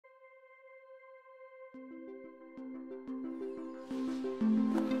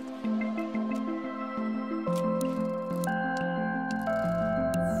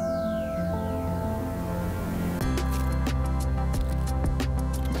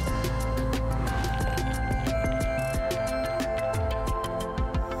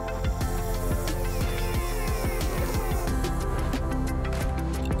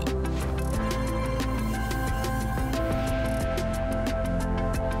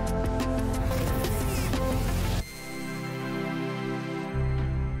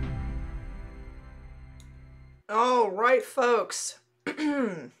right, folks.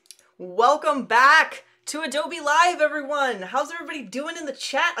 Welcome back to Adobe Live, everyone. How's everybody doing in the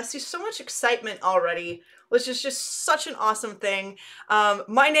chat? I see so much excitement already, which is just such an awesome thing.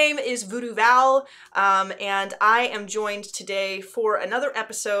 My name is Voodoo Val, and I am joined today for another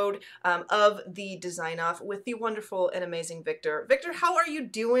episode of the Design Off with the wonderful and amazing Victor. Victor, how are you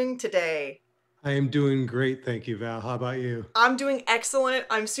doing today? I am doing great, thank you, Val. How about you? I'm doing excellent.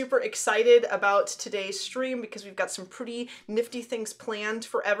 I'm super excited about today's stream because we've got some pretty nifty things planned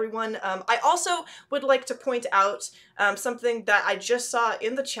for everyone. I also would like to point out something that I just saw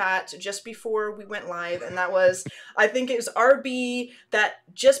in the chat just before we went live, and that was, I think it was RB that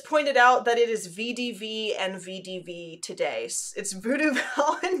just pointed out that it is VDV and VDV today. It's Voodoo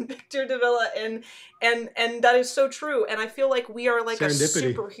Val and Victor Davila, and that is so true. And I feel like we are like a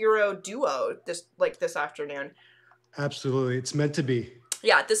Serendipity. superhero duo this afternoon. Absolutely. It's meant to be.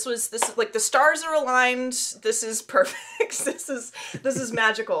 Yeah, this is like the stars are aligned. This is perfect. This is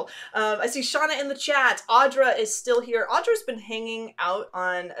magical. I see Shauna in the chat. Audra is still here. Audra's been hanging out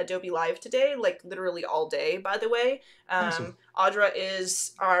on Adobe Live today, like literally all day, by the way. Awesome. Audra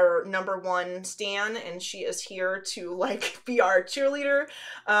is our #1 stan, and she is here to like be our cheerleader.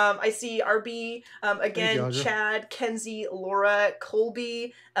 I see RB, again, Thank you, Audra. Chad, Kenzie, Laura,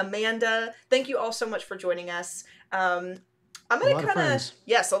 Colby, Amanda. Thank you all so much for joining us. I'm gonna kind of,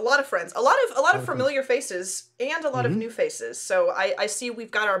 yes, a lot of friends, a lot of familiar faces and a lot of new faces. So I see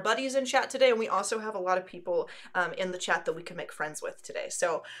we've got our buddies in chat today, and we also have a lot of people in the chat that we can make friends with today.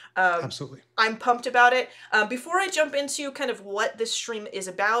 So Absolutely. I'm pumped about it. Before I jump into kind of what this stream is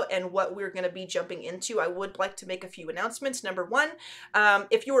about and what we're going to be jumping into, I would like to make a few announcements. Number one,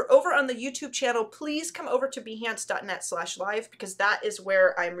 if you are over on the YouTube channel, please come over to behance.net/live, because that is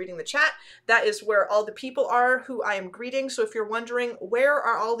where I'm reading the chat. That is where all the people are who I am greeting. So if you're wondering where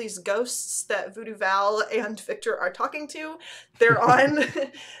are all these ghosts that Voodoo Val and Victor are talking to, they're on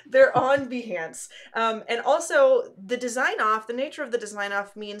they're on Behance. And also the design off, the nature of the design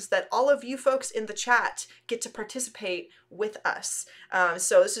off means that all of you folks in the chat get to participate with us.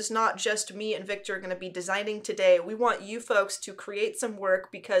 So this is not just me and Victor going to be designing today. We want you folks to create some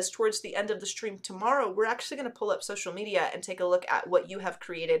work, because towards the end of the stream tomorrow, we're actually going to pull up social media and take a look at what you have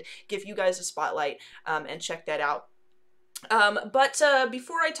created, give you guys a spotlight, and check that out. But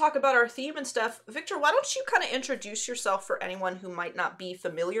before I talk about our theme and stuff, Victor, why don't you kind of introduce yourself for anyone who might not be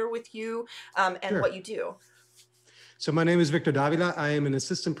familiar with you and Sure. what you do? So my name is Victor Davila. I am an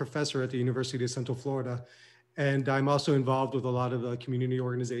assistant professor at the University of Central Florida, and I'm also involved with a lot of community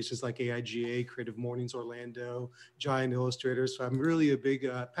organizations like AIGA, Creative Mornings Orlando, Giant Illustrators. So I'm really a big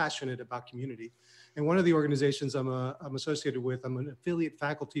passionate about community. And one of the organizations I'm associated with, I'm an affiliate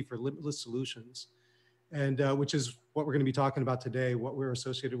faculty for Limitless Solutions, and which is what we're going to be talking about today, what we're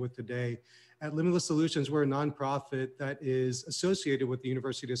associated with today. At Limitless Solutions, we're a nonprofit that is associated with the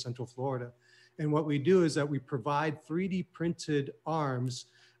University of Central Florida. And what we do is that we provide 3D printed arms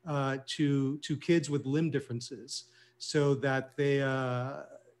to kids with limb differences, so that they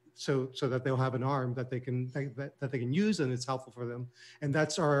so that they'll have an arm that they can use, and it's helpful for them. And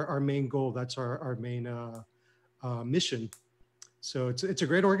that's our main goal. That's our main mission. So it's a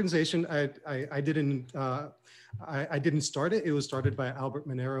great organization. I didn't start it. It was started by Albert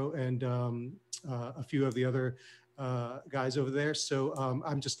Monero and a few of the other guys over there. So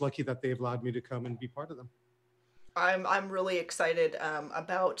I'm just lucky that they've allowed me to come and be part of them. I'm really excited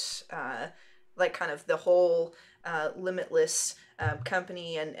about like kind of the whole Limitless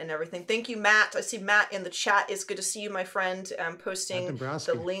company and everything. Thank you, Matt. I see Matt in the chat. It's good to see you, my friend. Posting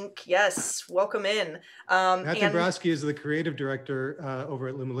the link. Yes, welcome in. Matt Dombrowski is the creative director over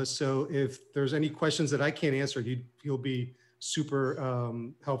at Limitless. So if there's any questions that I can't answer, he'll be super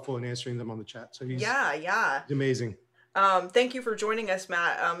helpful in answering them on the chat. So he's amazing. Thank you for joining us,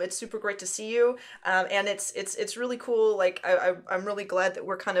 Matt. It's super great to see you. And it's really cool. Like I'm really glad that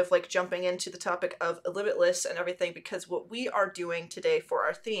we're kind of like jumping into the topic of Limitless and everything, because what we are doing today for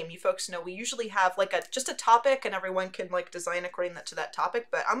our theme, you folks know we usually have like just a topic and everyone can like design according to that topic.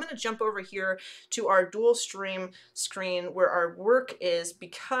 But I'm going to jump over here to our dual stream screen where our work is,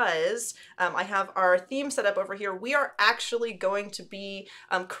 because I have our theme set up over here. We are actually going to be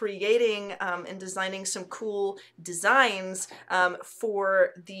creating and designing some cool designs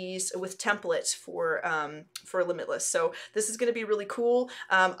for these with templates for Limitless. So this is going to be really cool.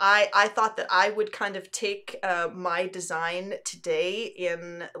 I thought that I would kind of take my design today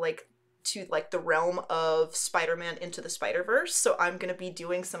in like like the realm of Spider-Man Into the Spider-Verse. So I'm going to be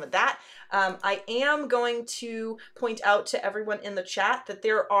doing some of that. I am going to point out to everyone in the chat that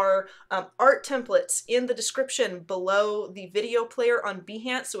there are art templates in the description below the video player on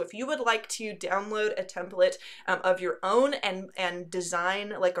Behance. So if you would like to download a template of your own and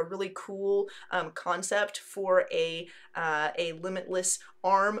design like a really cool concept for a limitless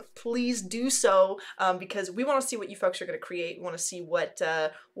arm, please do so, because we want to see what you folks are going to create. We want to see what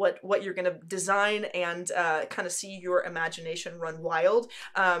you're going to design and kind of see your imagination run wild.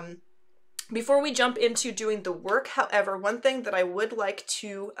 Before we jump into doing the work, however, one thing that I would like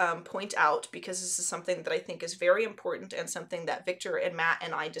to point out, because this is something that I think is very important and something that Victor and Matt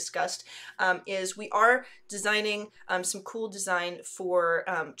and I discussed, is we are designing some cool design for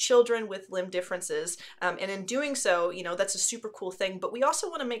children with limb differences. And in doing so, you know, that's a super cool thing, but we also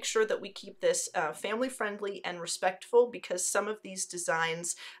want to make sure that we keep this family friendly and respectful, because some of these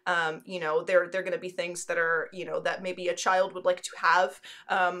designs, you know, they're going to be things that are, you know, that maybe a child would like to have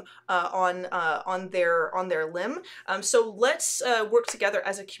on their limb. So let's work together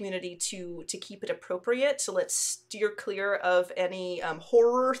as a community to keep it appropriate. So let's steer clear of any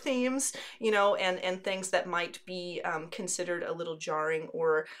horror themes, you know, and things that might be considered a little jarring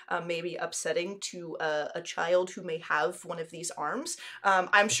or maybe upsetting to a child who may have one of these arms.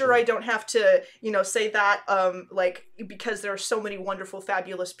 I'm sure I don't have to, you know, say that like, because there are so many wonderful,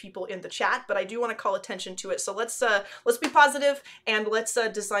 fabulous people in the chat, but I do want to call attention to it. So let's be positive and let's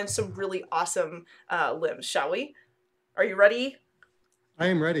design some really awesome limbs, shall we? Are you ready? I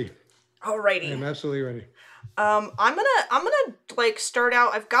am ready. Alrighty. I am absolutely ready. I'm gonna like start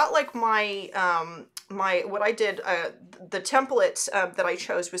out. I've got like my what I did, the template that I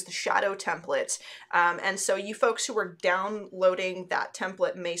chose was the shadow template, and so you folks who are downloading that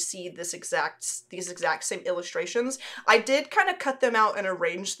template may see these exact same illustrations. I did kind of cut them out and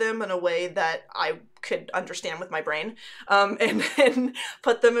arrange them in a way that I could understand with my brain, and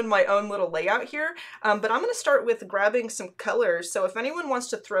put them in my own little layout here. But I'm going to start with grabbing some colors. So if anyone wants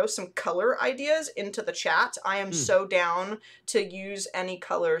to throw some color ideas into the chat, I am so down to use any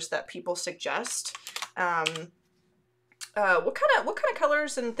colors that people suggest. What kind of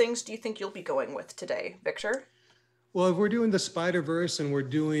colors and things do you think you'll be going with today, Victor? Well, if we're doing the Spider-Verse and we're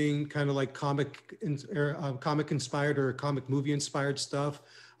doing kind of like comic inspired or comic movie inspired stuff,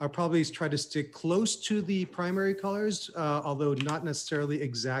 I'll probably try to stick close to the primary colors, although not necessarily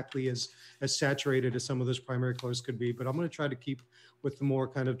exactly as saturated as some of those primary colors could be. But I'm going to try to keep with the more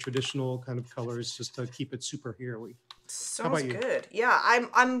kind of traditional kind of colors, just to keep it superhero-y. Sounds good. Yeah,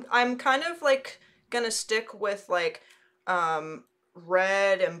 I'm kind of like gonna stick with like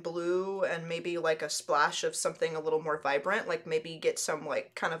red and blue and maybe like a splash of something a little more vibrant, like maybe get some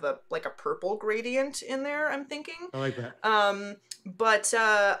like kind of a purple gradient in there, I'm thinking. I like that. But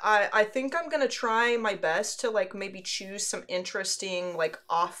I think I'm gonna try my best to like maybe choose some interesting like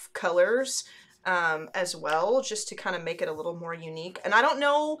off colors as well, just to kind of make it a little more unique. And I don't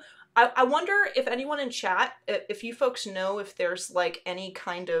know, I wonder if anyone in chat, if you folks know if there's like any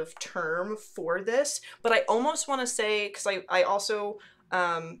kind of term for this, but I almost want to say, because I also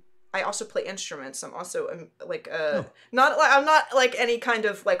play instruments. I'm also like I'm not like any kind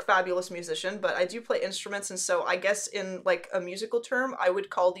of like fabulous musician, but I do play instruments, and so I guess in like a musical term, I would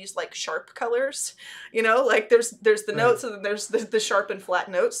call these like sharp colors. You know, like there's the notes and then there's the sharp and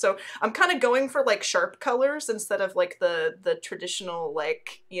flat notes. So I'm kind of going for like sharp colors instead of like the traditional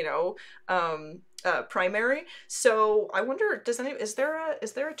like, you know, primary. So I wonder, is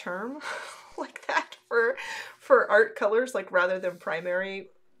there a term like that for art colors, like rather than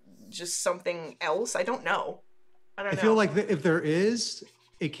primary? Just something else? I don't know. I feel like if there is,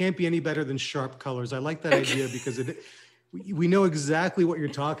 it can't be any better than sharp colors. I like that idea because we know exactly what you're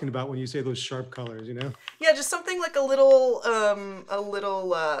talking about when you say those sharp colors, you know? Yeah, just something like a little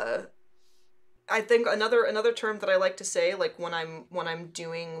I think another term that I like to say, like when I'm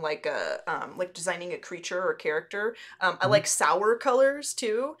doing like like designing a creature or character, I like sour colors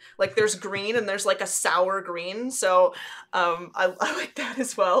too. Like there's green and there's like a sour green, so I like that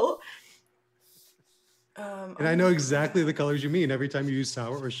as well. And I know exactly the colors you mean every time you use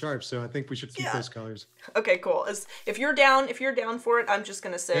sour or sharp, so I think we should keep those colors. Okay, cool. If you're down for it, I'm just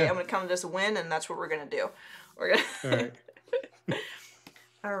gonna say I'm gonna count it as a win, and that's what we're gonna do. We're gonna. All right.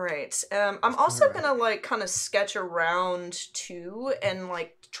 All right. I'm also gonna like kind of sketch around too and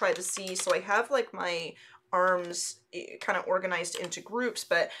like try to see. So I have like my arms kind of organized into groups,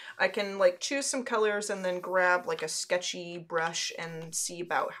 but I can like choose some colors and then grab like a sketchy brush and see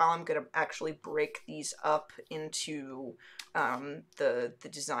about how I'm gonna actually break these up into the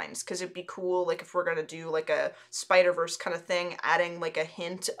designs, because it'd be cool like if we're gonna do like a Spider-Verse kind of thing, adding like a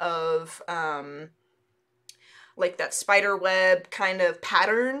hint of like that spider web kind of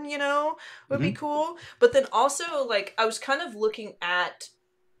pattern, you know, would be cool. But then also like I was kind of looking at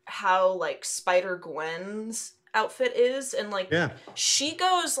how like Spider-Gwen's outfit is, and like she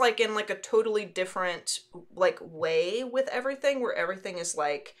goes like in like a totally different like way with everything, where everything is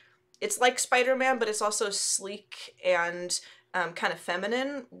like, it's like Spider-Man but it's also sleek and kind of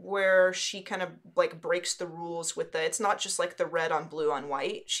feminine, where she kind of like breaks the rules with the, it's not just like the red on blue on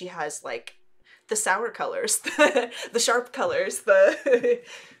white, she has like the sour colors, the sharp colors, the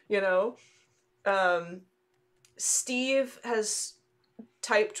you know. Steve has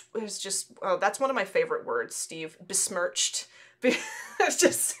typed, is just, oh, that's one of my favorite words, Steve, besmirched. It's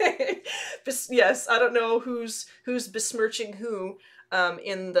just yes, I don't know who's besmirching who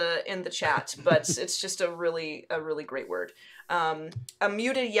in the chat, but it's just a really great word. A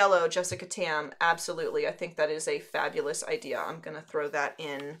muted yellow, Jessica Tam, absolutely. I think that is a fabulous idea. I'm gonna throw that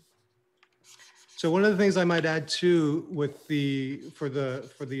in. So one of the things I might add too with for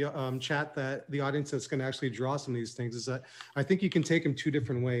the chat, that the audience that's going to actually draw some of these things, is that I think you can take them two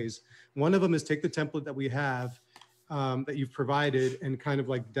different ways. One of them is take the template that we have that you've provided and kind of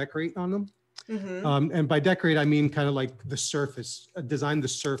like decorate on them. And by decorate, I mean kind of like the surface. Design the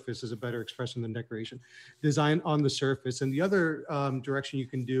surface is a better expression than decoration. Design on the surface. And the other direction you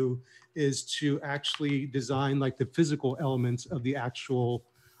can do is to actually design like the physical elements of the actual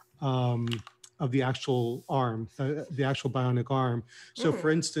arm, the actual bionic arm. So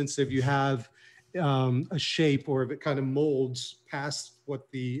for instance, if you have a shape, or if it kind of molds past what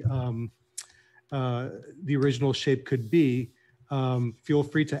the original shape could be, feel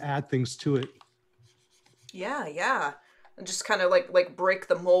free to add things to it. Yeah. And just kind of like break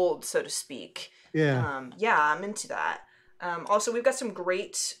the mold, so to speak. Yeah, I'm into that. Also, we've got some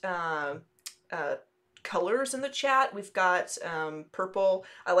great colors in the chat. We've got purple.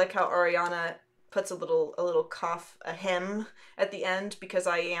 I like how Ariana puts a little cough, a hem at the end, because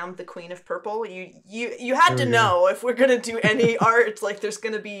I am the queen of purple. You had to know if we're gonna do any art, like there's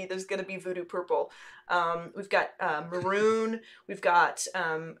gonna be voodoo purple. We've got maroon, we've got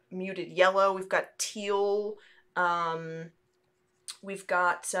muted yellow, we've got teal, we've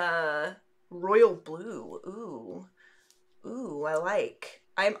got royal blue. Ooh, I like.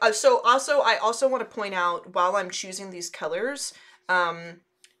 I'm so also I also want to point out, while I'm choosing these colors,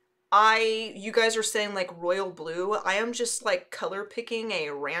 you guys are saying like royal blue. I am just like color picking a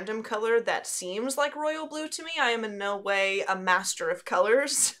random color that seems like royal blue to me. I am in no way a master of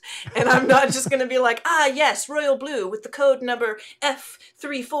colors. And I'm not just going to be like, yes, royal blue with the code number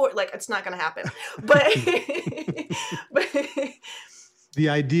F34. Like, it's not going to happen. But, the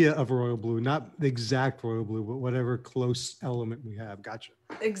idea of royal blue, not the exact royal blue, but whatever close element we have. Gotcha.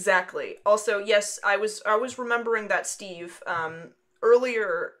 Exactly. Also, yes, I was remembering that, Steve,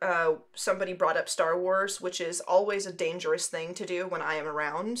 earlier, somebody brought up Star Wars, which is always a dangerous thing to do when I am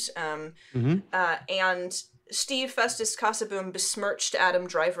around. And Steve Festus Casaboom besmirched Adam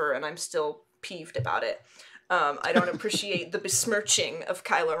Driver, and I'm still peeved about it. I don't appreciate the besmirching of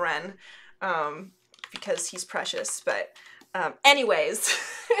Kylo Ren, because he's precious. But anyways,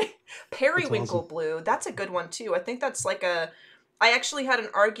 periwinkle blue, that's a good one too. I think that's like I actually had an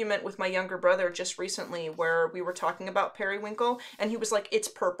argument with my younger brother just recently where we were talking about periwinkle, and he was like, it's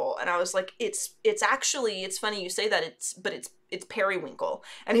purple. And I was like, it's actually, it's funny you say that, it's periwinkle.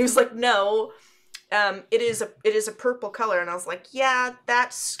 And he was like, no, it is a purple color. And I was like, yeah,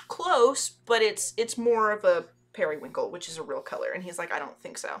 that's close, but it's more of a periwinkle, which is a real color. And he's like, I don't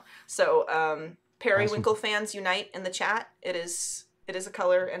think so. So periwinkle fans unite in the chat. It is a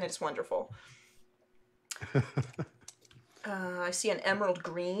color, and it's wonderful. I see an emerald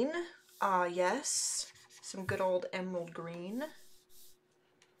green. Yes. Some good old emerald green.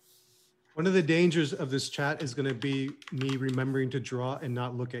 One of the dangers of this chat is going to be me remembering to draw and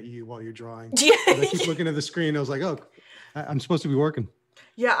not look at you while you're drawing. Yeah. I keep looking at the screen. I was like, oh, I'm supposed to be working.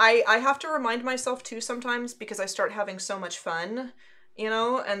 Yeah, I have to remind myself too sometimes, because I start having so much fun, you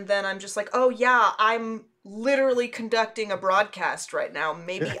know, and then I'm just like, oh yeah, I'm literally conducting a broadcast right now.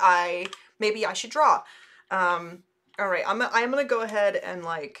 Maybe I should draw. All right, I'm gonna go ahead and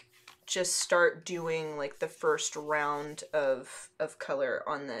like just start doing like the first round of color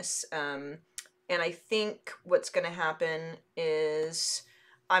on this. And I think what's gonna happen is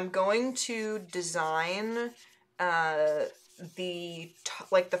I'm going to design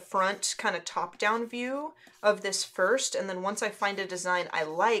like the front kind of top-down view of this first, and then once I find a design I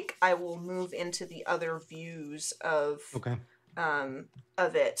like, I will move into the other views of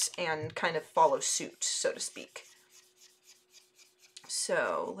it and kind of follow suit, so to speak.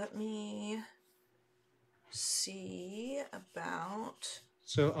 So let me see about.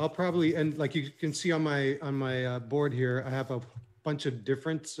 So I'll probably, and like you can see on my board here, I have a bunch of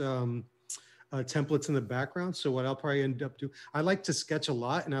different templates in the background. So what I'll probably end up doing, I like to sketch a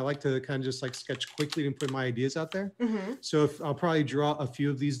lot, and I like to kind of just like sketch quickly and put my ideas out there. Mm-hmm. So if I'll probably draw a few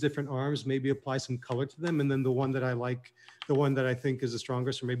of these different arms, maybe apply some color to them, and then the one that I like, the one that I think is the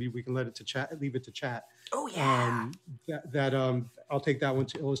strongest, or maybe we can leave it to chat. Oh yeah. I'll take that one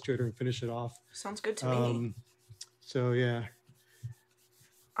to Illustrator and finish it off. Sounds good to me. So yeah.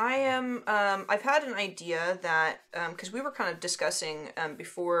 I am, I've had an idea that, because we were kind of discussing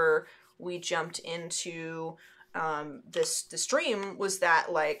before we jumped into this stream, was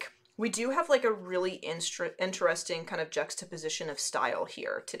that like we do have like a really interesting kind of juxtaposition of style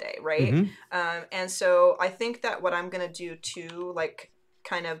here today, right? Mm-hmm. And so I think that what I'm gonna do too, like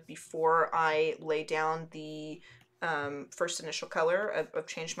kind of before I lay down the first initial color, I've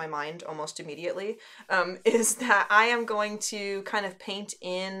changed my mind almost immediately, is that I am going to kind of paint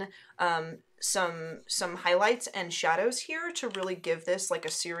in some highlights and shadows here to really give this like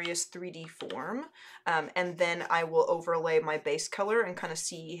a serious 3D form, and then I will overlay my base color and kind of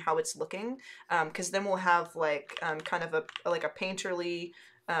see how it's looking, because then we'll have like kind of a painterly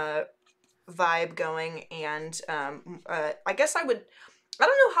vibe going, and I guess I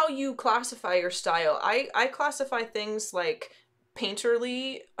don't know how you classify your style. I classify things like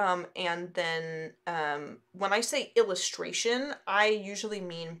painterly, and then when I say illustration, I usually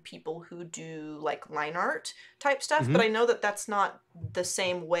mean people who do like line art type stuff, Mm-hmm. but I know that that's not the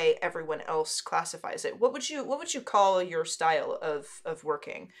same way everyone else classifies it. What would you call your style of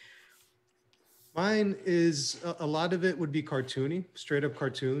working? Mine is a lot of it would be cartoony, straight up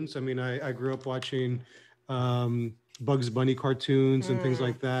cartoons. I mean, I grew up watching Bugs Bunny cartoons and things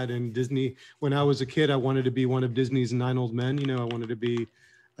like that. And Disney, when I was a kid, I wanted to be one of Disney's 9 old men. You know, I wanted to be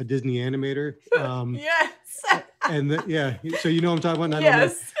a Disney animator. Yes. Yeah, so you know what I'm talking about. 9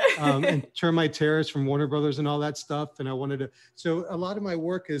 Yes. old men. And Termite Terrace from Warner Brothers and all that stuff. And I wanted to, so a lot of my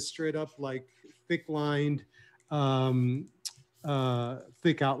work is straight up like thick lined,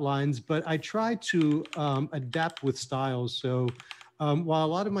 thick outlines, but I try to adapt with styles. So while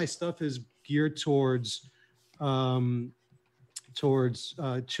a lot of my stuff is geared towards children's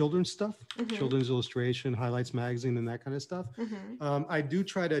stuff, children's illustration, highlights magazine, and that kind of stuff, I do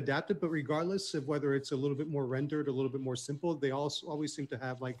try to adapt it, but regardless of whether it's a little bit more rendered, a little bit more simple, they also always seem to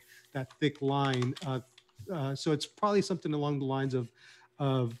have like that thick line. So it's probably something along the lines of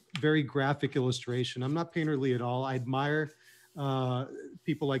very graphic illustration. I'm not painterly at all. I admire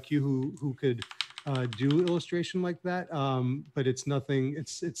people like you who could do illustration like that, but it's nothing.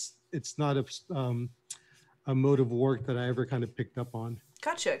 It's not a mode of work that I ever kind of picked up on.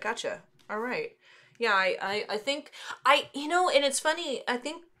 Gotcha. All right. Yeah, I think and it's funny. I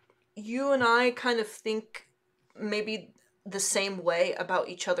think you and I kind of think maybe the same way about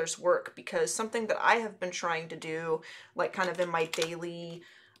each other's work, because something that I have been trying to do, like kind of in my daily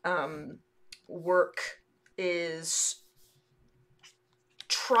work, is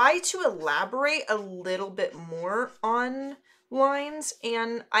try to elaborate a little bit more on lines.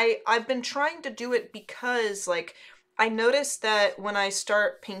 And I've been trying to do it because like I noticed that when I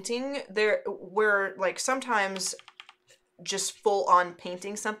start painting, where like sometimes just full on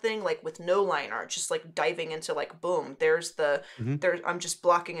painting something like with no line art, just like diving into like boom, there's I'm just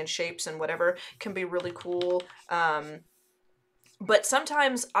blocking in shapes and whatever, can be really cool. But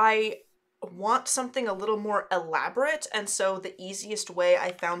sometimes I want something a little more elaborate, and so the easiest way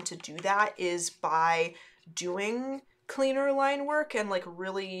I found to do that is by doing cleaner line work and like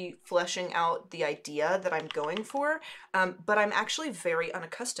really fleshing out the idea that I'm going for. But I'm actually very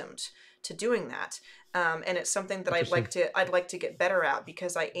unaccustomed to doing that. And it's something that I'd like to get better at,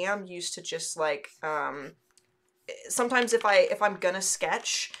 because I am used to just like sometimes if I'm gonna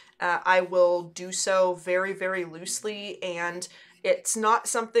sketch, I will do so very, very loosely, and it's not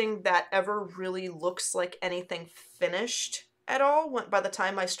something that ever really looks like anything finished at all by the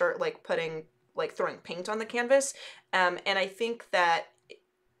time I start like throwing paint on the canvas. And I think that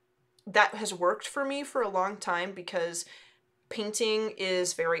has worked for me for a long time, because painting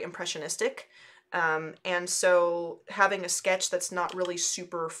is very impressionistic. And so having a sketch that's not really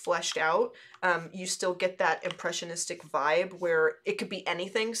super fleshed out, you still get that impressionistic vibe where it could be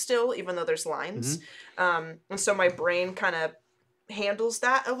anything still, even though there's lines. And so my brain kind of handles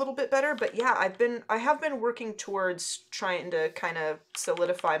that a little bit better. But yeah, I have been working towards trying to kind of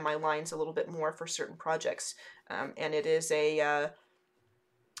solidify my lines a little bit more for certain projects. And it is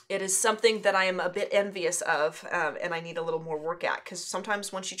something that I am a bit envious of, and I need a little more work at, because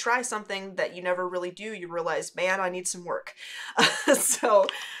sometimes once you try something that you never really do, you realize, man, I need some work. So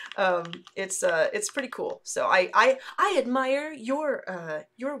it's pretty cool. So I admire your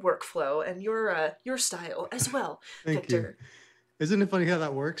workflow and your style as well, Thank Victor. you. Isn't it funny how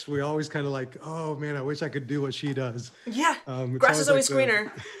that works? We always kind of like, oh man, I wish I could do what she does. Yeah, It's grass is always like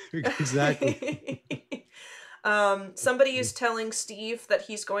greener. Exactly. Somebody is telling Steve that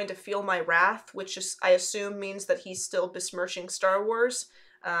he's going to feel my wrath, which is, I assume, means that he's still besmirching Star Wars,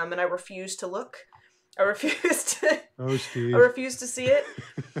 and I refuse to look. I refuse to. Oh, Steve. I refuse to see it.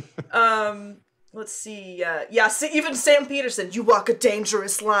 Let's see. Yeah, even Sam Peterson, you walk a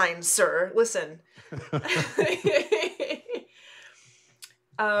dangerous line, sir. Listen.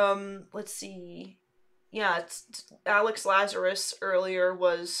 Let's see. Yeah, Alex Lazarus earlier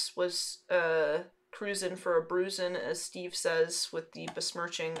was cruising for a bruising, as Steve says, with the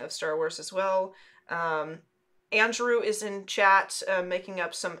besmirching of Star Wars as well. Andrew is in chat making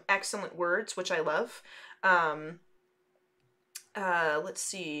up some excellent words, which I love. Let's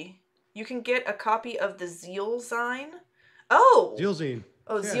see. You can get a copy of the Zealzine. Oh! Zealzine.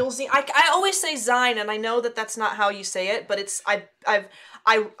 Oh, yeah. Zealzine. I always say Zine, and I know that that's not how you say it, but it's I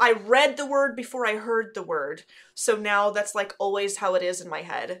read the word before I heard the word, so now that's like always how it is in my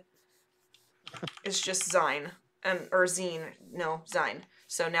head. It's just Zine or Zine. No, Zine.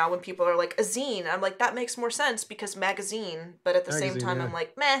 So now when people are like a zine, I'm like, that makes more sense because magazine, but at the same time, yeah. I'm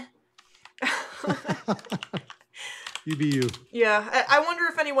like, meh. You be you. Yeah, I wonder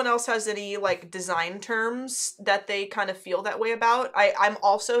if anyone else has any like design terms that they kind of feel that way about. I'm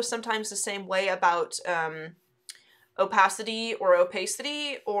also sometimes the same way about opacity or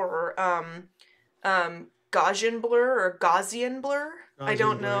opacity or Gaussian blur or Gaussian blur. I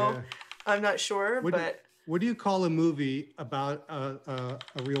don't know. Yeah. I'm not sure, but what do you call a movie about a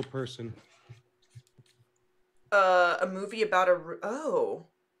real person? A movie about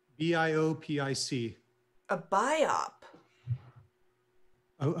BIOPIC. A biop.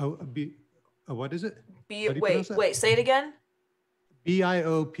 What is it? Wait, say it again.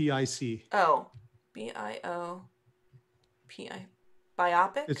 BIOPIC. Oh, BIOPI.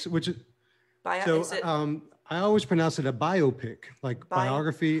 Biopic. It's which is. Is it? I always pronounce it a biopic, like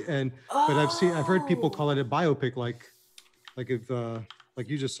biography, but I've heard people call it a biopic, like if like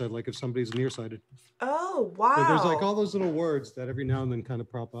you just said, like if somebody's nearsighted. Oh wow! So there's like all those little words that every now and then kind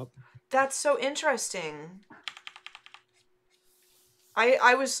of prop up. That's so interesting.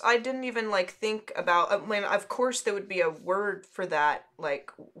 I didn't even like think about. I mean, of course there would be a word for that,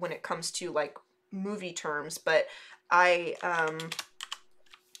 like when it comes to like movie terms, but I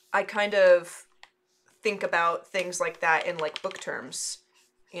kind of think about things like that in like book terms,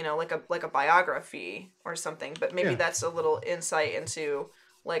 you know, like a biography or something. But maybe that's a little insight into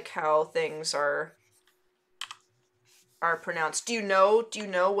like how things are pronounced. Do you know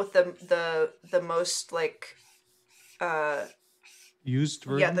what the most like used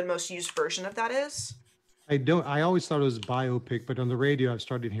version? Yeah, the most used version of that is? I don't. I always thought it was biopic, but on the radio I've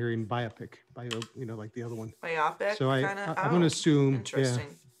started hearing biopic, you know, like the other one. Biopic. So I'm going to assume. Interesting.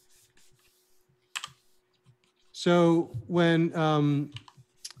 Yeah. So when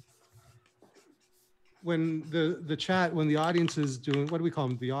the chat, when the audience is doing, what do we call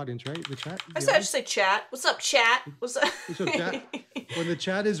them? The audience, right? The chat? I just say chat. What's up, chat? What's up? What's up, chat? When the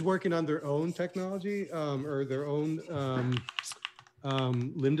chat is working on their own technology or their own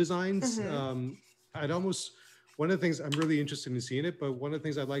limb designs, I'd almost, one of the things, I'm really interested in seeing it, but one of the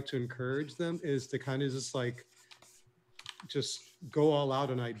things I'd like to encourage them is to kind of just go all out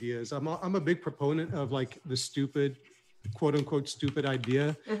on ideas. I'm a big proponent of like the stupid, quote unquote, stupid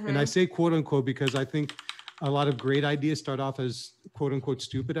idea. And I say quote unquote because I think a lot of great ideas start off as quote unquote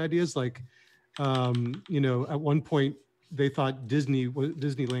stupid ideas. Like, you know, at one point they thought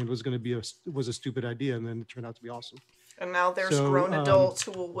Disneyland was going to be was a stupid idea, and then it turned out to be awesome. And now there's grown adults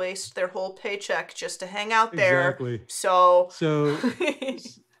who will waste their whole paycheck just to hang out there. Exactly. So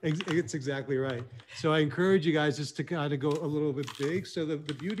it's exactly right. So I encourage you guys just to kind of go a little bit big. So the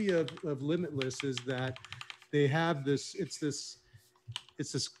beauty of Limitless is that they have this, it's this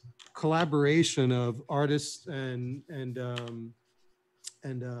collaboration of artists and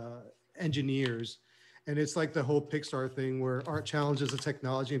engineers. And it's like the whole Pixar thing where art challenges the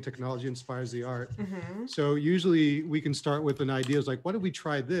technology and technology inspires the art. So usually we can start with an idea. It's like, why don't we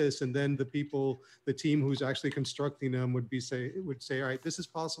try this? And then the team who's actually constructing them would say, all right, this is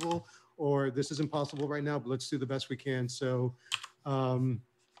possible, or this isn't possible right now, but let's do the best we can. So I'm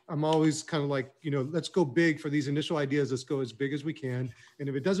always kind of like, let's go big for these initial ideas. Let's go as big as we can. And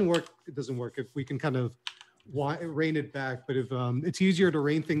if it doesn't work, it doesn't work. If we can kind of rein it back, but if it's easier to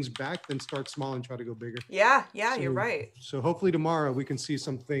rein things back than start small and try to go bigger. Yeah, So, you're right. So hopefully tomorrow we can see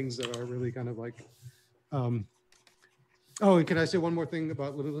some things that are really kind of like, oh, and can I say one more thing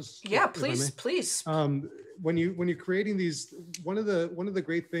about Limitless? Yeah, please. When you're creating these, one of the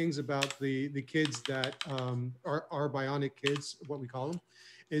great things about the kids that are bionic kids, what we call them,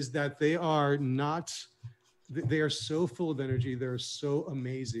 is that they are so full of energy. They're so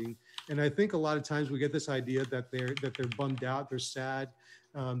amazing. And I think a lot of times we get this idea that they're bummed out, they're sad,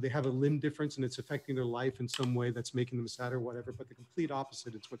 they have a limb difference and it's affecting their life in some way that's making them sad or whatever, but the complete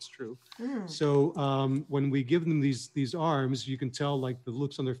opposite, it's what's true. So when we give them these arms, you can tell like the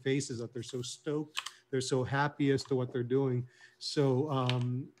looks on their faces that they're so stoked, they're so happy as to what they're doing. So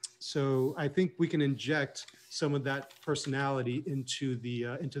so I think we can inject some of that personality into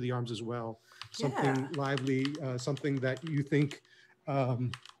the arms as well. Something lively, something that you think,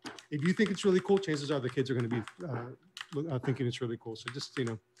 if you think it's really cool, chances are the kids are going to be thinking it's really cool. So just,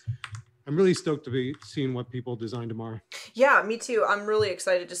 I'm really stoked to be seeing what people design tomorrow. Yeah, me too. I'm really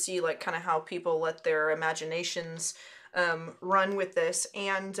excited to see like kind of how people let their imaginations run with this.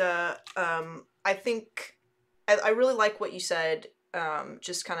 And I think I really like what you said.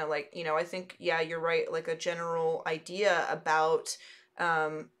 Just kind of like, I think, yeah, you're right. Like a general idea about,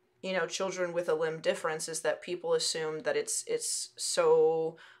 children with a limb difference is that people assume that it's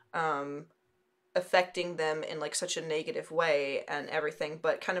so affecting them in like such a negative way and everything,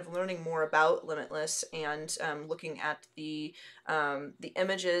 but kind of learning more about Limitless and looking at the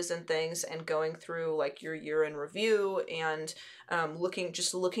images and things and going through like your year in review and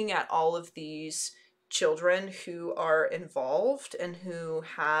looking at all of these children who are involved and who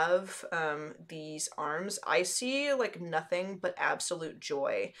have these arms, I see like nothing but absolute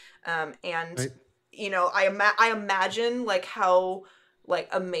joy. And Right. I imagine like how like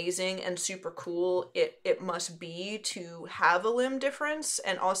amazing and super cool it must be to have a limb difference.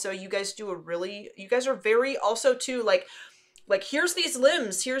 And also you guys are very also too like here's these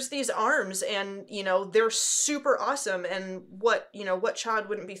limbs, here's these arms, and they're super awesome, and what child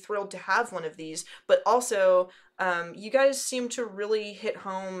wouldn't be thrilled to have one of these. But also you guys seem to really hit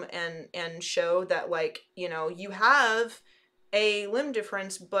home and show that like you have a limb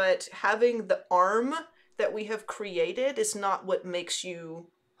difference, but having the arm that we have created is not what makes you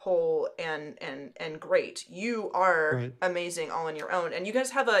whole and great. You are Right. amazing all on your own. And you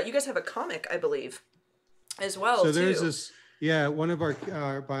guys have a comic, I believe, as well. So there's too. this, yeah, one of our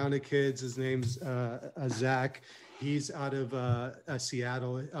bionic kids, his name's Zach. He's out of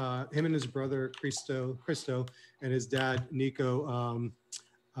Seattle. Him and his brother Christo, and his dad Nico.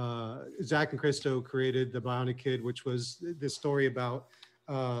 Zach and Christo created the Bionic Kid, which was this story about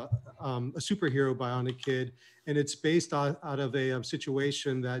a superhero bionic kid, and it's based out of a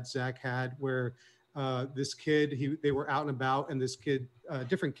situation that Zach had where this kid, they were out and about, and this kid,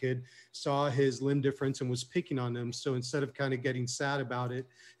 different kid, saw his limb difference and was picking on him. So instead of kind of getting sad about it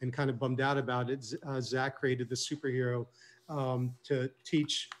and kind of bummed out about it, Zach created the superhero to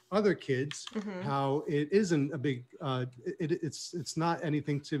teach other kids how it isn't a big, it's not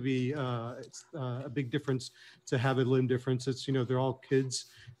anything to be, it's a big difference to have a limb difference. It's, they're all kids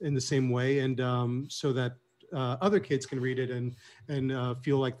in the same way. And so that other kids can read it and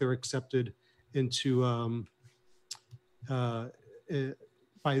feel like they're accepted into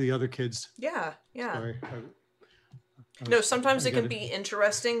by the other kids. Yeah. Sorry. No, sometimes it can be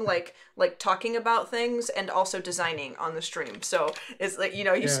interesting, like talking about things and also designing on the stream. So it's like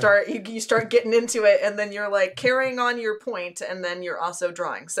you start getting into it, and then you're like carrying on your point, and then you're also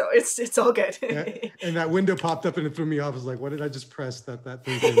drawing. So it's all good. Yeah. And that window popped up and it threw me off. I was like, what did I just press? That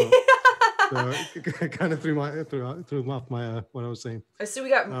thing came up. So it kind of threw off my what I was saying. I see we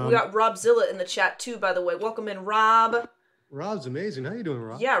got Robzilla in the chat too. By the way, welcome in, Rob. Rob's amazing. How you doing,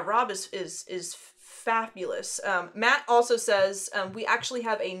 Rob? Yeah, Rob is fabulous. Matt also says we actually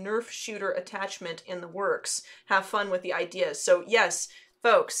have a Nerf shooter attachment in the works. Have fun with the ideas. So yes,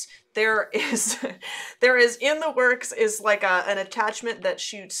 folks, there is in the works is like an attachment that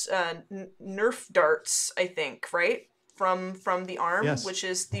shoots Nerf darts. I think, right? From the arm, yes. Which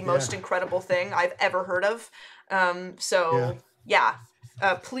is the most incredible thing I've ever heard of.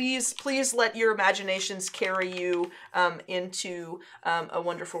 Please let your imaginations carry you into a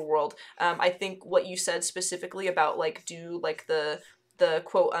wonderful world. I think what you said specifically about like do like the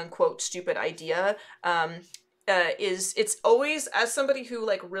quote unquote stupid idea. it's always, as somebody who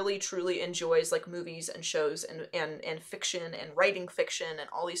like really truly enjoys like movies and shows and fiction and writing fiction and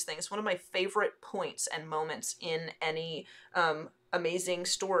all these things, one of my favorite points and moments in any amazing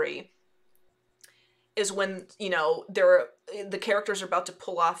story is when, you know, the characters are about to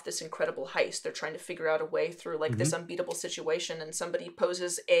pull off this incredible heist. They're trying to figure out a way through like this unbeatable situation, and somebody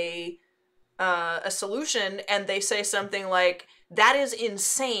poses a solution, and they say something like, that is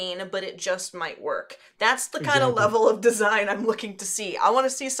insane, but it just might work. That's the kind of level of design I'm looking to see. I want to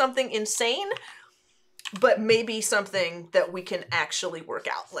see something insane, but maybe something that we can actually work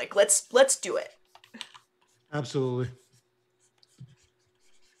out. Like, let's do it. Absolutely.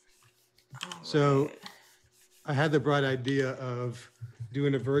 So I had the bright idea of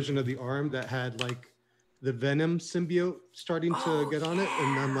doing a version of the arm that had like the Venom symbiote starting to get on it.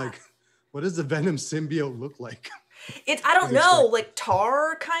 And I'm like, what does the Venom symbiote look like? I don't know, like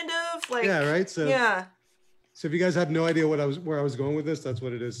tar kind of like. Yeah, right. So yeah. So if you guys have no idea where I was going with this, that's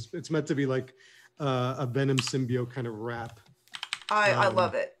what it is. It's meant to be like a Venom symbiote kind of wrap. I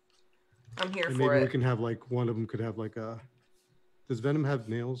love it. I'm here for it. Maybe we can have like one of them could have like a. Does Venom have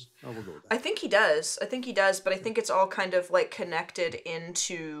nails? Oh, we'll go with that. I think he does. But I think it's all kind of like connected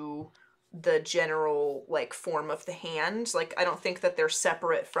into the general like form of the hand. Like, I don't think that they're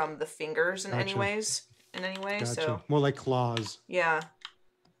separate from the fingers in any ways. In any way, so more like claws. Yeah.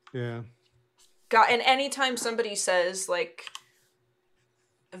 Yeah. And anytime somebody says like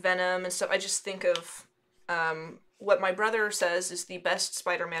Venom and stuff, I just think of what my brother says is the best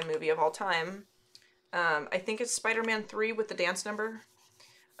Spider-Man movie of all time. I think it's Spider-Man 3 with the dance number.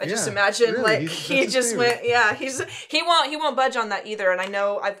 I just imagine really? Like he just went, yeah, he won't budge on that either. And I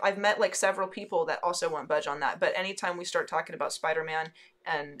know I've met like several people that also won't budge on that. But anytime we start talking about Spider-Man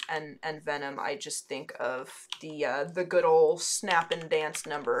and Venom, I just think of the good old snap and dance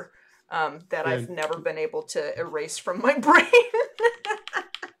number that I've never been able to erase from my brain.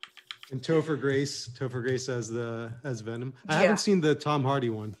 And Topher Grace as Venom. I haven't seen the Tom Hardy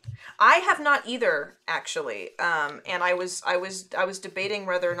one. I have not either, actually. And I was debating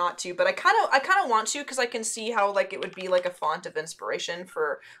whether or not to, but I kind of want to, because I can see how like it would be like a font of inspiration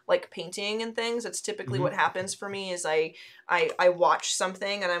for like painting and things. It's typically what happens for me is I watch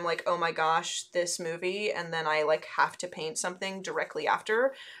something and I'm like, oh my gosh, this movie, and then I like have to paint something directly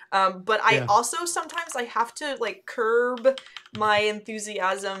after. But I also sometimes I have to like curb my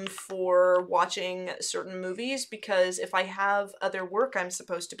enthusiasm for watching certain movies, because if I have other work I'm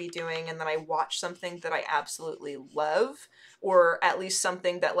supposed to be doing and then I watch something that I absolutely love, or at least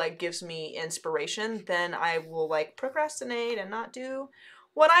something that like gives me inspiration, then I will like procrastinate and not do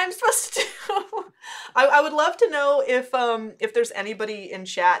what I'm supposed to do. I would love to know if there's anybody in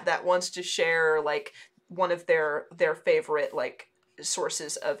chat that wants to share like one of their favorite like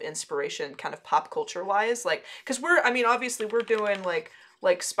sources of inspiration kind of pop culture wise, like, because obviously we're doing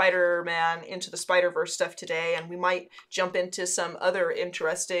like Spider-Man Into the Spider-Verse stuff today, and we might jump into some other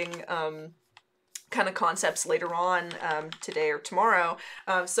interesting kind of concepts later on today or tomorrow.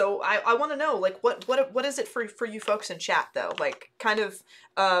 So I want to know like what is it for you folks in chat though, like kind of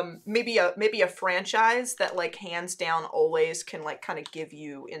maybe a franchise that like hands down always can like kind of give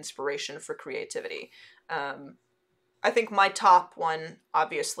you inspiration for creativity. I think my top one,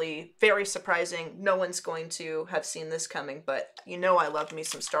 obviously, very surprising. No one's going to have seen this coming, but you know I love me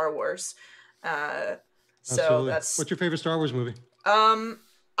some Star Wars. So that's... What's your favorite Star Wars movie? I'm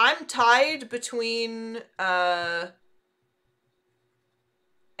tied between Empire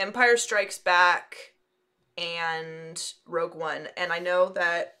Strikes Back and Rogue One. And I know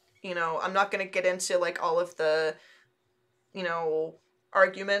that, you know, I'm not going to get into like all of the, you know,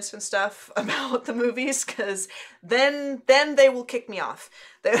 arguments and stuff about the movies, because then they will kick me off.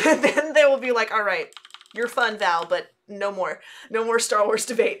 Then they will be like, all right, you're fun, Val, but no more Star Wars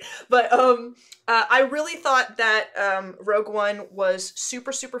debate. But I really thought that Rogue One was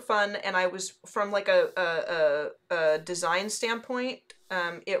super fun, and I was from like a design standpoint,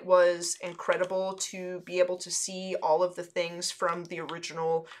 it was incredible to be able to see all of the things from the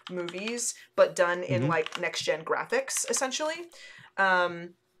original movies but done in like next gen graphics essentially. So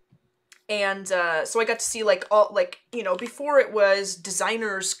I got to see like all, like, you know, before it was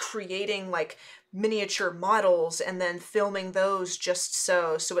designers creating like miniature models and then filming those just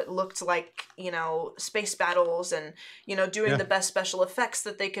so it looked like, you know, space battles, and, you know, doing the best special effects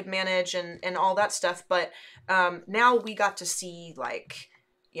that they could manage and all that stuff. But now we got to see like,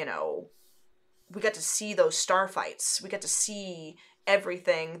 you know, we got to see those star fights. We got to see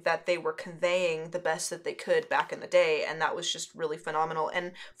everything that they were conveying the best that they could back in the day, and that was just really phenomenal.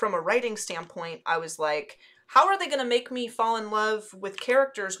 And from a writing standpoint, I was like, how are they going to make me fall in love with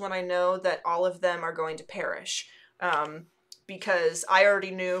characters when I know that all of them are going to perish? Because I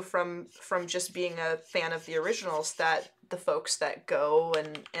already knew from just being a fan of the originals that the folks that go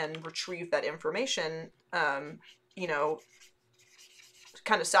and retrieve that information, you know,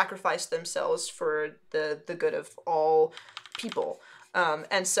 kind of sacrifice themselves for the good of all people.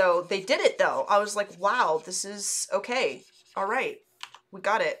 And so they did it, though. I was like, wow, this is okay. All right, we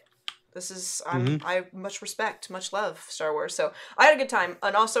got it. This is, I much respect, much love Star Wars. So I had a good time.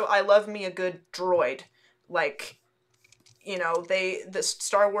 And also, I love me a good droid. Like, you know, the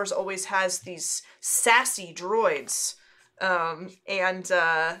Star Wars always has these sassy droids. And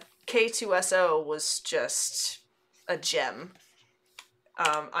K2SO was just a gem.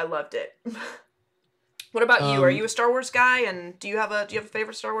 I loved it. What about you? Are you a Star Wars guy? And do you have a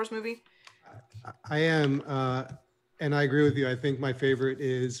favorite Star Wars movie? I am, and I agree with you. I think my favorite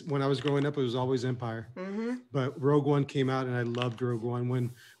is, when I was growing up, it was always Empire. But Rogue One came out, and I loved Rogue One.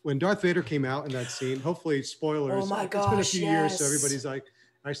 When Darth Vader came out in that scene, hopefully spoilers. Oh my gosh, it's been a few years, so yes. everybody's like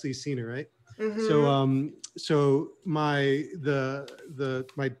actually seen it, right? So my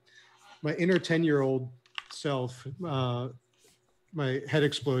inner 10-year-old self, my head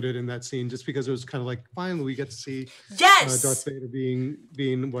exploded in that scene, just because it was kind of like, finally we get to see Darth Vader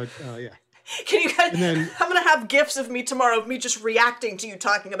being what, yeah. Can you guys, I'm going to have GIFs of me tomorrow, of me just reacting to you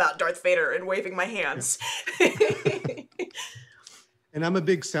talking about Darth Vader and waving my hands. Yeah. And I'm a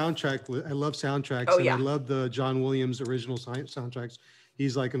big soundtrack. I love soundtracks. Oh, and yeah. I love the John Williams original soundtracks.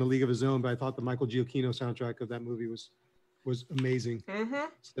 He's like in a league of his own, but I thought the Michael Giacchino soundtrack of that movie was amazing.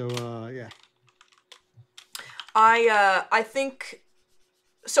 So, yeah. I think,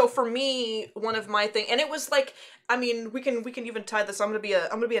 so for me, one of my thing, and it was like, I mean, we can even tie this. I'm gonna be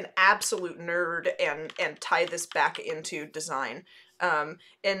an absolute nerd and tie this back into design. And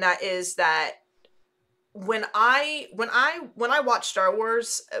that is that when I watch Star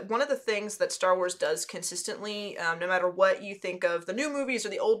Wars, one of the things that Star Wars does consistently, no matter what you think of the new movies or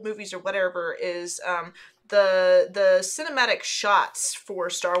the old movies or whatever, is the cinematic shots for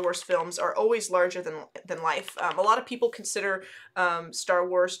Star Wars films are always larger than life. A lot of people consider Star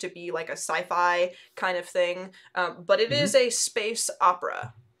Wars to be like a sci-fi kind of thing, but it is a space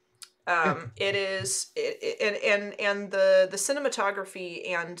opera. It is, and the cinematography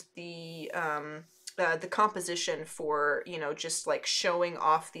and the composition for, you know, just like showing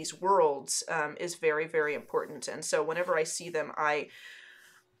off these worlds is very, very important. And so whenever I see them, I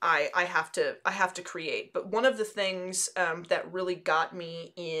have to create. But one of the things that really got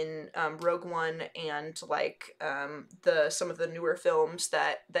me in Rogue One and like some of the newer films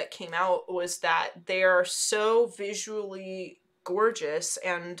that came out was that they are so visually gorgeous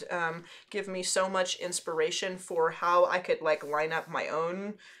and give me so much inspiration for how I could like line up my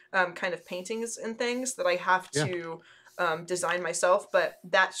own kind of paintings and things that I have to design myself. But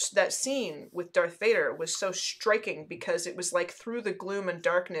that scene with Darth Vader was so striking because it was like, through the gloom and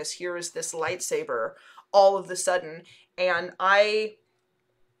darkness, here is this lightsaber all of the sudden, and I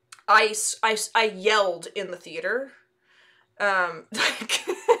yelled in the theater. Like,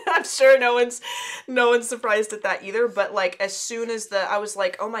 I'm sure no one's surprised at that either, but like, as soon as I was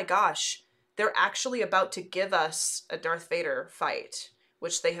like, oh my gosh, they're actually about to give us a Darth Vader fight,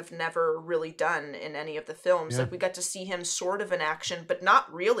 which they have never really done in any of the films. Like, we got to see him sort of in action, but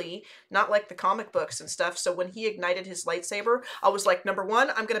not really, not like the comic books and stuff. So when he ignited his lightsaber, I was like, number one,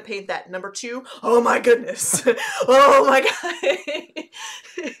 I'm going to paint that. Number two, oh my goodness. Oh my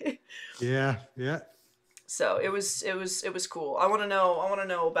God. Yeah. So it was cool. I want to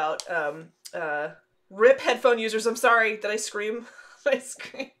know about, RIP headphone users. I'm sorry. Did I scream? Did I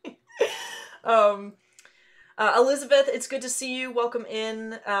scream? Elizabeth, it's good to see you. Welcome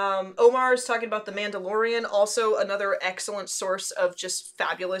in. Omar is talking about The Mandalorian, also another excellent source of just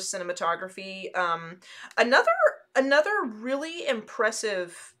fabulous cinematography. Another really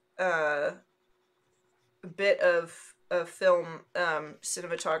impressive bit of film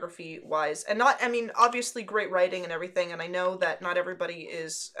cinematography wise, and obviously great writing and everything. And I know that not everybody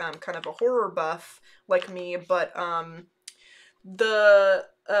is kind of a horror buff like me, but The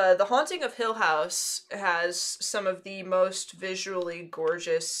Haunting of Hill House has some of the most visually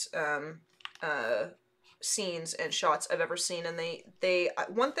gorgeous scenes and shots I've ever seen, and they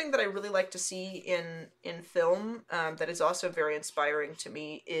one thing that I really like to see in film that is also very inspiring to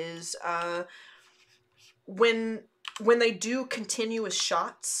me is when they do continuous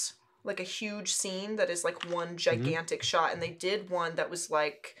shots, like a huge scene that is like one gigantic shot, and they did one that was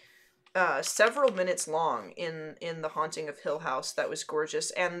like several minutes long in The Haunting of Hill House. That was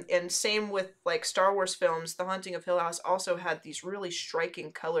gorgeous. And same with like Star Wars films. The Haunting of Hill House also had these really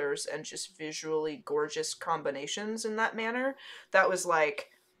striking colors and just visually gorgeous combinations in that manner. That was like,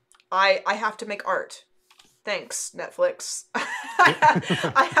 I have to make art. Thanks, Netflix.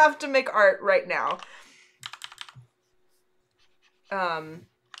 I have to make art right now.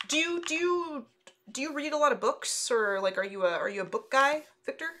 Do you read a lot of books, or like are you a book guy,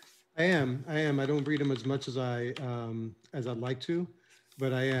 Victor? I am. I don't read them as much as I'd like to,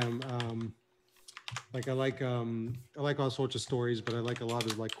 but I am. Like I like all sorts of stories, but I like a lot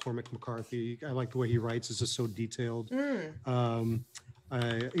of like Cormac McCarthy. I like the way he writes; it's just so detailed. Things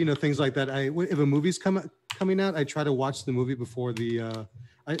like that. If a movie's coming out, I try to watch the movie before the.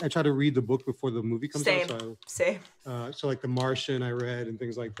 I try to read the book before the movie comes out. Same. So like The Martian, I read, and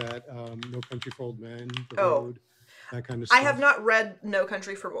things like that. No Country for Old Men, The Road, that kind of stuff. I have not read No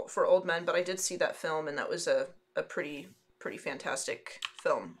Country for Old Men, but I did see that film, and that was a pretty fantastic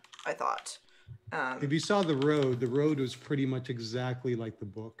film, I thought. If you saw The Road was pretty much exactly like the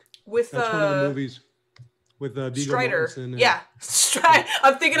book. That's one of the movies with Viggo Strider. Mortensen. Yeah, Strider.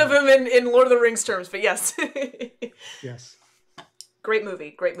 I'm thinking of him in Lord of the Rings terms, but yes. Yes. Great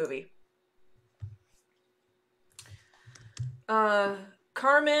movie.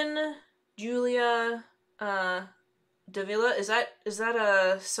 Carmen, Julia, Davila. Is that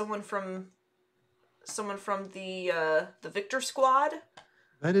someone from the Victor Squad?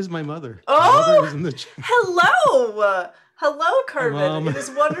 That is my mother. Oh, my mother is in the hello. Hello, Carmen. Hi, Mom. It is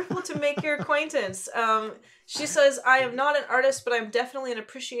wonderful to make your acquaintance. She says, I am not an artist, but I'm definitely an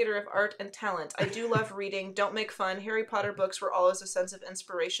appreciator of art and talent. I do love reading. Don't make fun. Harry Potter books were always a sense of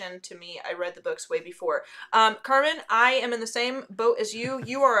inspiration to me. I read the books way before. Carmen, I am in the same boat as you.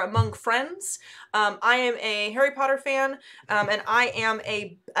 You are among friends. I am a Harry Potter fan, and I am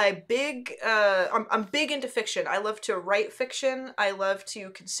a big, I'm big into fiction. I love to write fiction. I love to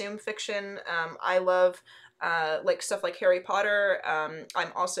consume fiction. I love like stuff like Harry Potter.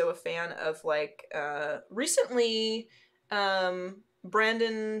 I'm also a fan of like recently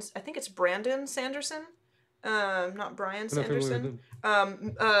Brandon's, I think it's Brandon Sanderson, not Brian Sanderson.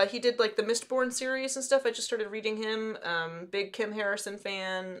 He did like the Mistborn series and stuff. I just started reading him. Big Kim Harrison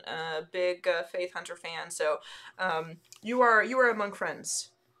fan, big Faith Hunter fan. So you are among friends,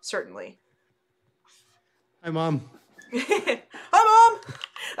 certainly. Hi, Mom. Hi, Mom.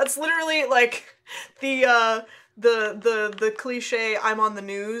 That's literally like the cliche, I'm on the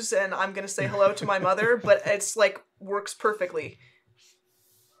news and I'm gonna say hello to my mother, but it's like works perfectly.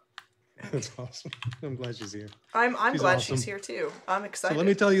 That's awesome. I'm glad she's here. I'm glad awesome. she's here too. I'm excited. So let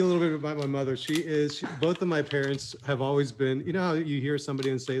me tell you a little bit about my mother. Both of my parents have always been, you know how you hear somebody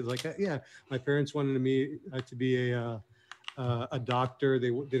and say like, yeah, my parents wanted me to be a doctor. They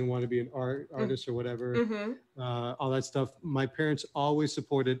didn't want to be an artist or whatever. Mm-hmm. All that stuff. My parents always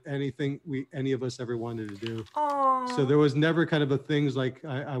supported anything any of us ever wanted to do. Aww. So there was never kind of a things like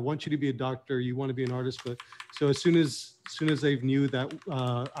I want you to be a doctor, you want to be an artist. But so as soon as they knew that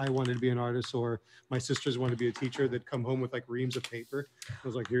I wanted to be an artist, or my sisters wanted to be a teacher, they'd come home with like reams of paper. I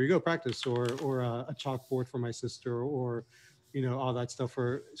was like, here you go, practice, or a chalkboard for my sister, or all that stuff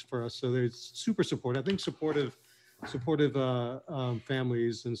for us. So they're super supportive. I think supportive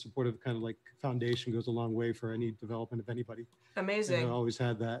families and supportive kind of like foundation goes a long way for any development of anybody. Amazing. And I always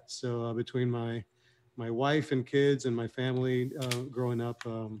had that. So between my wife and kids and my family growing up,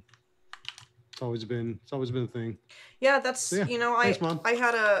 it's always been a thing. Yeah, that's Thanks, Mom. I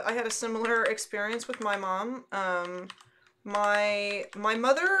had a similar experience with my mom. My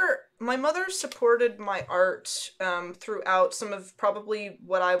mother supported my art throughout some of probably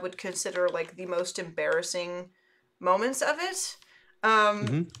what I would consider like the most embarrassing moments of it.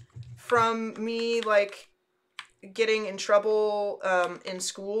 From me like getting in trouble in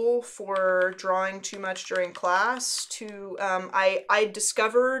school for drawing too much during class to I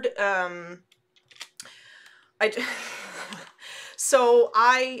discovered so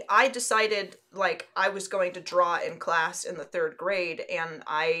I decided like I was going to draw in class in the 3rd grade, and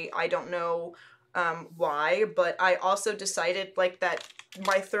I don't know why, but I also decided like that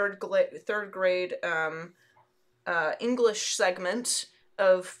my third grade English segment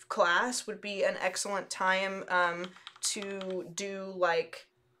of class would be an excellent time to do like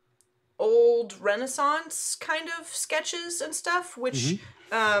old Renaissance kind of sketches and stuff, which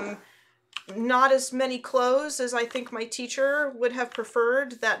not as many clothes as I think my teacher would have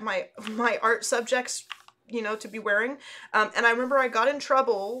preferred that my art subjects to be wearing. And I remember I got in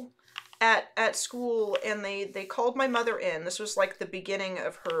trouble at school, and they called my mother in. This was like the beginning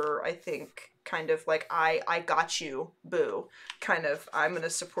of her, I think, kind of like, I got you, boo, kind of, I'm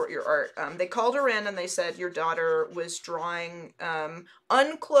gonna support your art. They called her in and they said, your daughter was drawing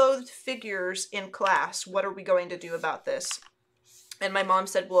unclothed figures in class. What are we going to do about this? And my mom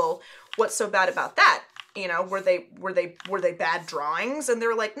said, well, what's so bad about that? You know, were they bad drawings? And they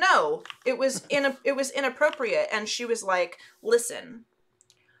were like, no, it was inappropriate. And she was like, listen,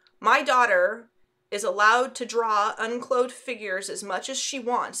 my daughter is allowed to draw unclothed figures as much as she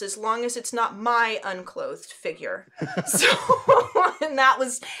wants, as long as it's not my unclothed figure. So, and that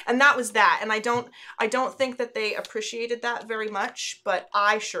was that. And I don't think that they appreciated that very much, but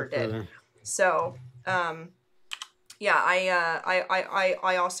I sure did. So, yeah,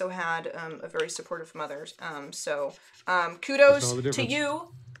 I also had a very supportive mother. So kudos to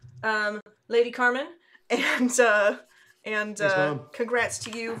you, Lady Carmen, and Thanks, congrats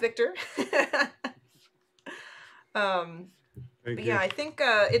to you, Victor. But yeah, I think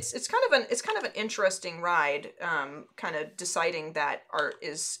it's kind of an interesting ride, kind of deciding that art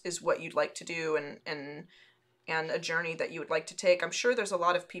is what you'd like to do, and a journey that you would like to take. I'm sure there's a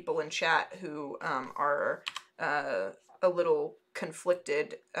lot of people in chat who are a little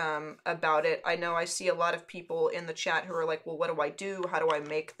conflicted about it. I know I see a lot of people in the chat who are like, well, what do I do? How do I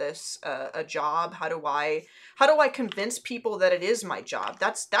make this a job? How do I convince people that it is my job?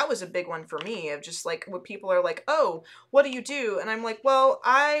 That was a big one for me, of just like, when people are like, oh, what do you do? And I'm like, well,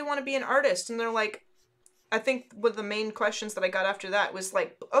 I want to be an artist. And they're like, I think one of the main questions that I got after that was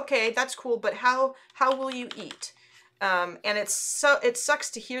like, okay, that's cool, but how will you eat? And it sucks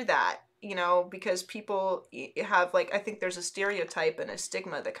to hear that, you know, because people have, like, I think there's a stereotype and a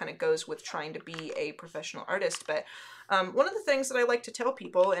stigma that kind of goes with trying to be a professional artist. But one of the things that I like to tell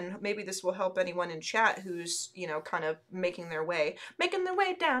people, and maybe this will help anyone in chat who's, you know, kind of making their way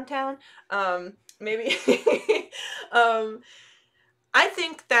downtown, maybe, I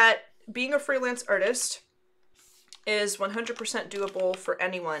think that being a freelance artist is 100% doable for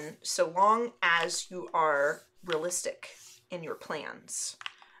anyone, so long as you are realistic in your plans.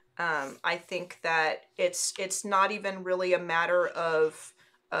 I think that it's not even really a matter of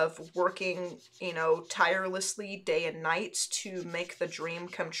working, you know, tirelessly day and night to make the dream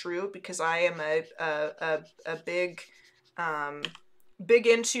come true, because I am a big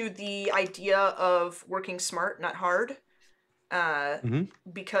into the idea of working smart, not hard.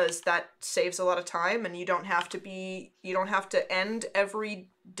 Because that saves a lot of time, and you don't have to end every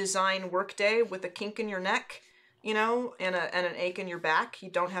design workday with a kink in your neck, you know, and an ache in your back. You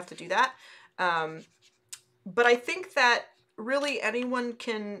don't have to do that. But I think that really anyone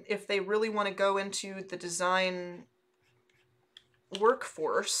can, if they really want to go into the design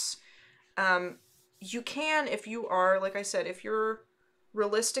workforce, you can, if you are, like I said, if you're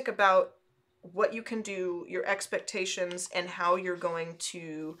realistic about what you can do, your expectations, and how you're going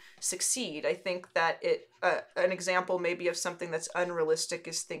to succeed. I think that an example maybe of something that's unrealistic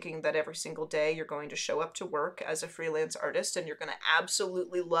is thinking that every single day you're going to show up to work as a freelance artist and you're going to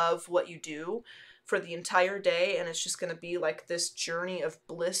absolutely love what you do for the entire day, and it's just going to be like this journey of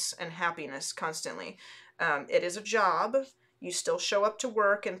bliss and happiness constantly. It is a job. You still show up to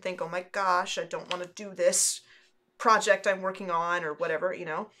work and think, oh my gosh, I don't want to do this project I'm working on, or whatever, you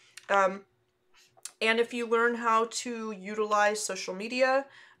know. And if you learn how to utilize social media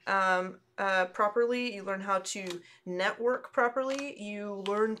properly, you learn how to network properly, you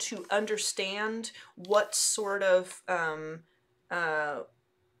learn to understand what sort of,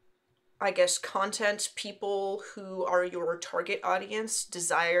 I guess, content people who are your target audience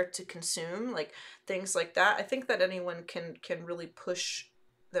desire to consume, like things like that. I think that anyone can really push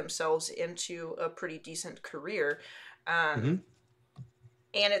themselves into a pretty decent career.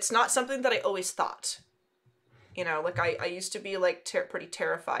 And it's not something that I always thought. You know, like I used to be like pretty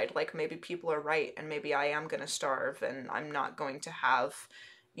terrified, like maybe people are right and maybe I am going to starve and I'm not going to have,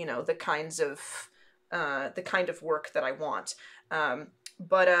 you know, the kind of work that I want.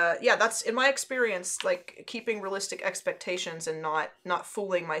 But yeah, that's, in my experience, like keeping realistic expectations and not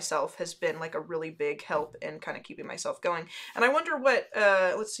fooling myself has been like a really big help in kind of keeping myself going. And I wonder what,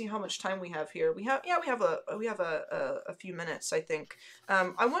 let's see how much time we have here. We have a few minutes, I think.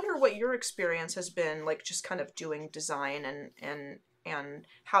 I wonder what your experience has been like, just kind of doing design and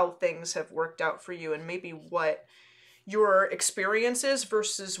how things have worked out for you, and maybe what your experiences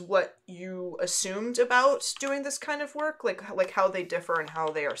versus what you assumed about doing this kind of work, like how they differ and how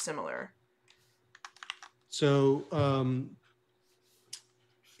they are similar. So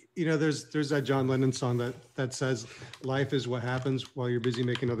you know, there's that John Lennon song that says, "Life is what happens while you're busy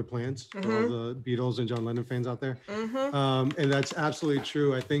making other plans." For all the Beatles and John Lennon fans out there, and that's absolutely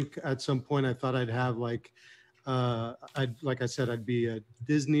true. I think at some point I thought I'd have like, like I said, I'd be at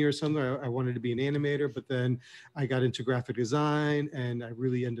Disney or something. I wanted to be an animator, but then I got into graphic design, and I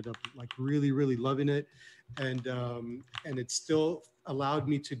really ended up like really loving it, and it still allowed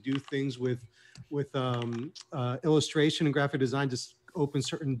me to do things with illustration and graphic design, just open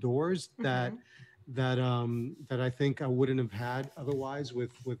certain doors that I think I wouldn't have had otherwise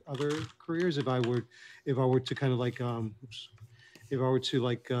with other careers if I were to kind of like if I were to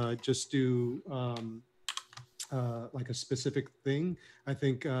like just do like a specific thing. I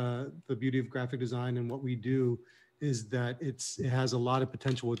think the beauty of graphic design and what we do is that it has a lot of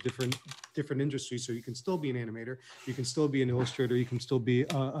potential with different industries. So you can still be an animator, you can still be an illustrator, you can still be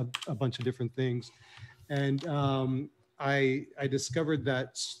a bunch of different things. And I discovered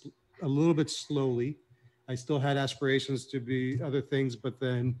that a little bit slowly. I still had aspirations to be other things, but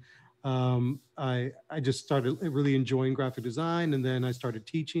then I just started really enjoying graphic design, and then I started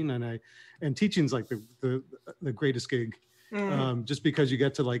teaching, and teaching's like the greatest gig, just because you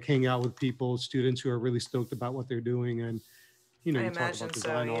get to like hang out with people, students who are really stoked about what they're doing, and you know, you talk about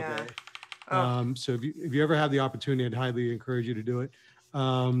design all day. So if you ever have the opportunity, I'd highly encourage you to do it.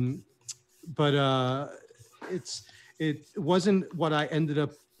 But it wasn't what I ended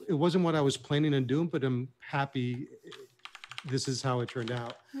up. It wasn't what I was planning on doing, but I'm happy this is how it turned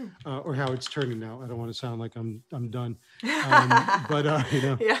out, or how it's turning out. I don't want to sound like I'm done, but you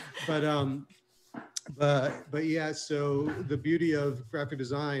know, Yeah. but yeah. So the beauty of graphic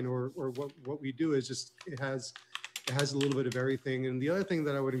design, or what we do, is just it has a little bit of everything. And the other thing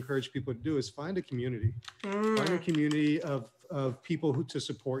that I would encourage people to do is find a community, find a community of people to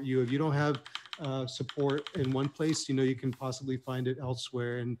support you. If you don't have support in one place, you know, you can possibly find it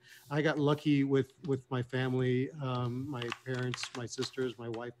elsewhere. And I got lucky with my family, my parents, my sisters, my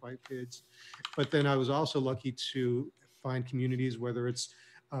wife, my kids. But then I was also lucky to find communities, whether it's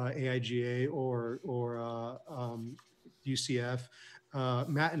AIGA or UCF.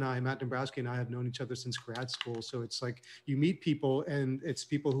 Matt Dombrowski and I have known each other since grad school. So it's like you meet people, and it's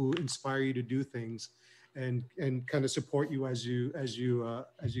people who inspire you to do things, and kind of support you as you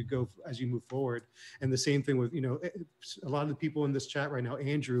move forward. And the same thing with, you know, a lot of the people in this chat right now.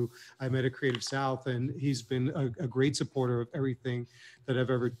 Andrew, I met at Creative South, and he's been a great supporter of everything that I've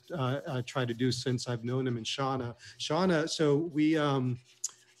ever tried to do since I've known him. And Shauna, so we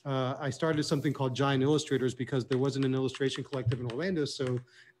I started something called Giant Illustrators because there wasn't an illustration collective in Orlando. So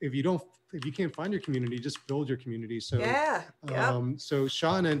if you can't find your community, just build your community. So Yeah. so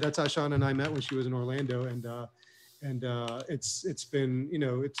Shauna, and that's how Shauna and I met when she was in Orlando, and it's been, you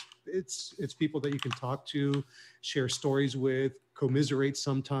know, it's people that you can talk to, share stories with, commiserate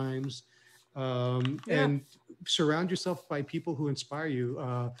sometimes, and surround yourself by people who inspire you.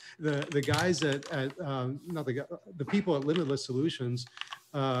 The guys not the people at Limitless Solutions,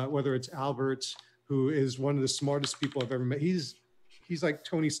 whether it's Albert, who is one of the smartest people I've ever met. He's like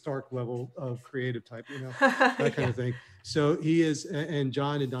Tony Stark level of creative type, you know, that kind of thing. So he is, and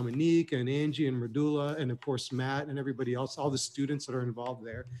John and Dominique and Angie and Radula, and of course Matt and everybody else, all the students that are involved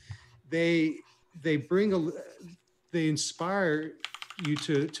there. They inspire you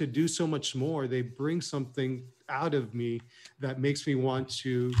to do so much more. They bring something out of me that makes me want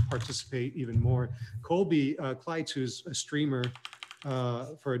to participate even more. Colby Kleitz, who's a streamer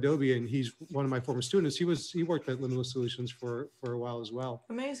for Adobe, and he's one of my former students. He worked at Limitless Solutions for a while as well.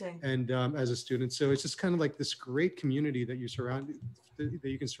 Amazing. And as a student, so it's just kind of like this great community that you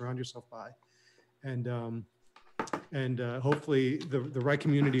can surround yourself by, and hopefully the right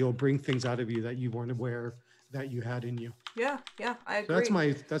community will bring things out of you that you weren't aware that you had in you. Yeah, I agree.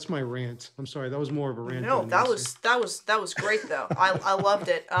 So that's my rant. I'm sorry, that was more of a rant. No, that was great though. I loved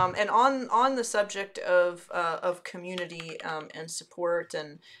it. And on the subject of community and support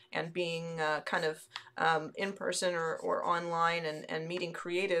and being kind of in person or online and meeting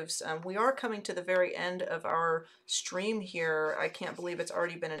creatives, we are coming to the very end of our stream here. I can't believe it's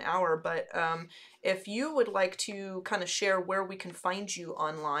already been an hour, but if you would like to kind of share where we can find you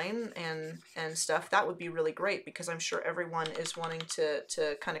online and stuff, that would be really great, because I'm sure everyone is wanting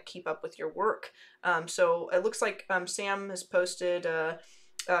to kind of keep up with your work. So it looks like Sam has posted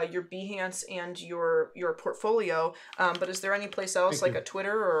your Behance and your portfolio, but is there any place else like a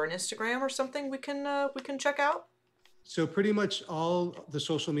Twitter or an Instagram or something we can check out? So pretty much all the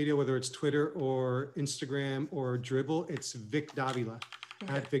social media, whether it's Twitter or Instagram or Dribble, it's Vic Davila,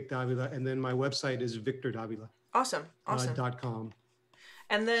 at Vic Davila, and then my website is victordavila. Awesome. .com.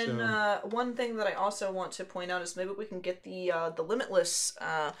 And then So one thing that I also want to point out is maybe we can get the Limitless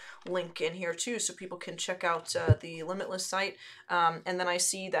link in here too, so people can check out the Limitless site. And then I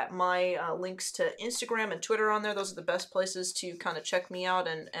see that my links to Instagram and Twitter on there. Those are the best places to kind of check me out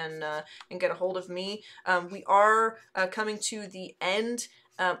and get a hold of me. We are coming to the end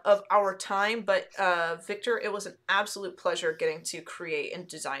of our time, but Victor, it was an absolute pleasure getting to create and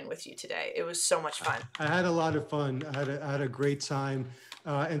design with you today. It was so much fun. I had a lot of fun. I had a great time.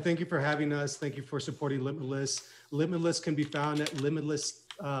 And thank you for having us. Thank you for supporting Limitless. Limitless can be found at Limitless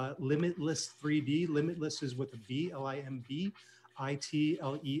 3D. Limitless is with a B, LIMBITLESS 3D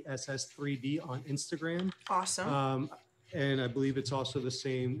on Instagram. Awesome. And I believe it's also the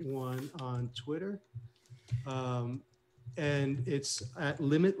same one on Twitter. And it's at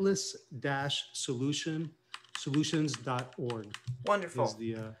limitless-solutions.org. Wonderful. Is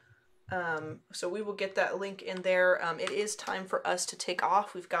the So we will get that link in there. It is time for us to take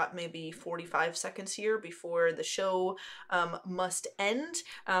off. We've got maybe 45 seconds here before the show must end.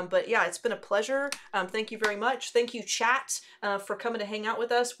 But yeah, it's been a pleasure. Thank you very much. Thank you, chat, for coming to hang out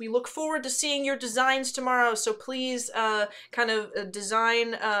with us. We look forward to seeing your designs tomorrow. So please kind of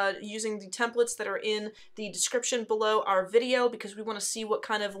design using the templates that are in the description below our video, because we want to see what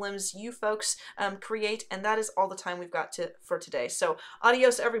kind of limbs you folks create. And that is all the time we've got for today. So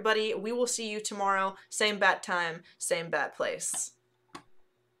adios, everybody. We will see you tomorrow. Same bat time, same bat place.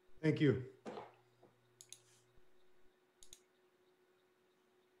 Thank you.